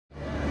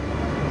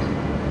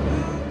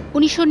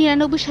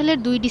1999 সালের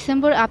 2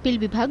 December appeal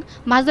বিভাগ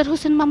মাজহার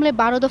হোসেন মামলায়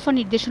 12 দফা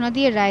নির্দেশনা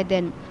দিয়ে রায়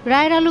দেন।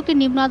 রায়ের আলোকে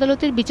নিম্ন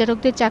আদালতের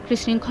বিচারকদের চাকরি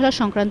শৃঙ্খলা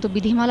সংক্রান্ত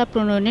বিধিমালা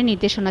প্রণয়নের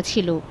নির্দেশনা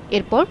ছিল।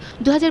 এরপর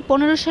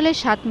 2015 সালের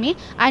 7 মে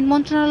আইন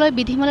মন্ত্রণালয়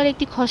বিধিমালার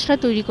একটি খসড়া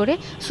তৈরি করে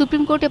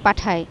সুপ্রিম কোর্টে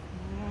পাঠায়।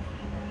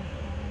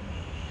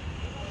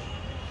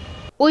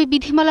 ওই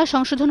বিধিমালা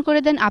সংশোধন করে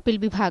দেন আপিল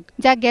বিভাগ,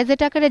 যা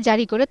গেজেট আকারে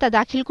জারি করে তা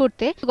দাখিল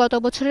করতে গত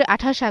বছরের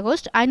 28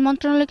 আগস্ট আইন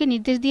মন্ত্রণালয়কে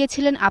নির্দেশ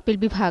দিয়েছিলেন আপিল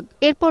বিভাগ।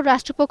 এরপর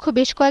রাষ্ট্রপক্ষ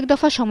বেশ কয়েক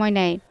দফা সময়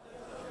নেয়।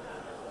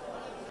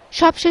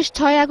 সবশেষ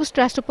 6 আগস্ট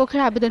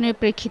রাষ্ট্রপক্ষের আবেদনের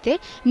প্রেক্ষিতে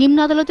নিম্ন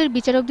আদালতের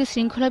বিচারকদের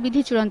শৃঙ্খলা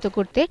বিধি চূড়ান্ত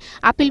করতে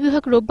আপিল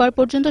বিভাগ রোববার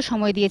পর্যন্ত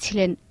সময়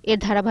দিয়েছিলেন। এর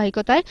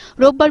ধারাবাহিকতায়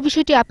রোববার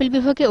বিষয়টি আপিল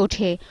বিভাগে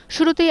ওঠে।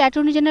 শুরুতেই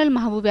অ্যাটর্নি জেনারেল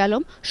মাহবুবে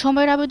আলম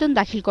সময়ের আবেদন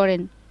দাখিল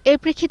করেন। এর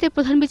প্রেক্ষিতে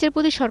প্রধান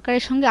বিচারপতি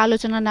সরকারের সঙ্গে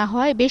আলোচনা না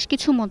হওয়ায় বেশ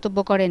কিছু মন্তব্য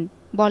করেন।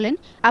 বলেন,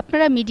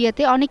 আপনারা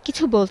মিডিয়াতে অনেক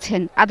কিছু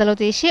বলছেন,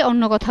 আদালতে এসে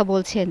অন্য কথা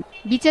বলছেন।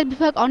 বিচার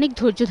বিভাগ অনেক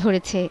ধৈর্য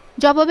ধরেছে।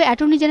 জবাবে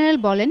অ্যাটর্নি জেনারেল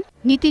বলেন,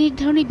 নীতি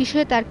নির্ধারণী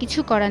বিষয়ে তার কিছু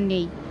করার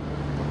নেই।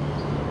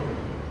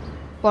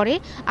 পরে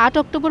 8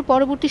 অক্টোবর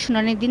পরবর্তী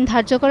শুনানির দিন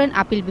ধার্য করেন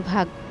আপিল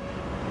বিভাগ।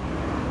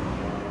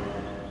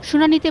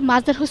 শুনানিতে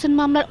মাজহার হোসেন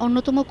মামলার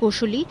অন্যতম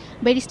কৌঁসুলি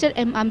ব্যারিস্টার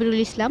এম আমিরুল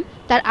ইসলাম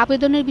তার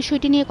আবেদনের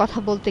বিষয়টি নিয়ে কথা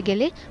বলতে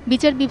গেলে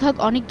বিচার বিভাগ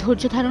অনেক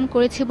ধৈর্য ধারণ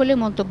করেছে বলে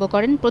মন্তব্য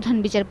করেন প্রধান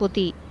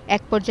বিচারপতি।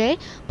 এক পর্যায়ে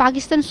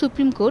পাকিস্তান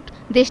সুপ্রিম কোর্ট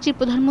দেশটির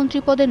প্রধানমন্ত্রী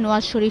পদে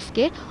নওয়াজ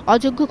শরীফকে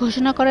অযোগ্য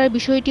ঘোষণা করার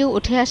বিষয়টিও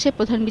উঠে আসে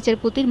প্রধান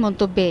বিচারপতির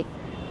মন্তব্যে।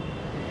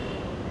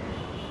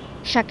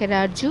 শাকেরা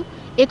আরজু,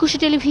 একুশে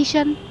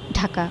টেলিভিশন,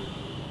 ঢাকা।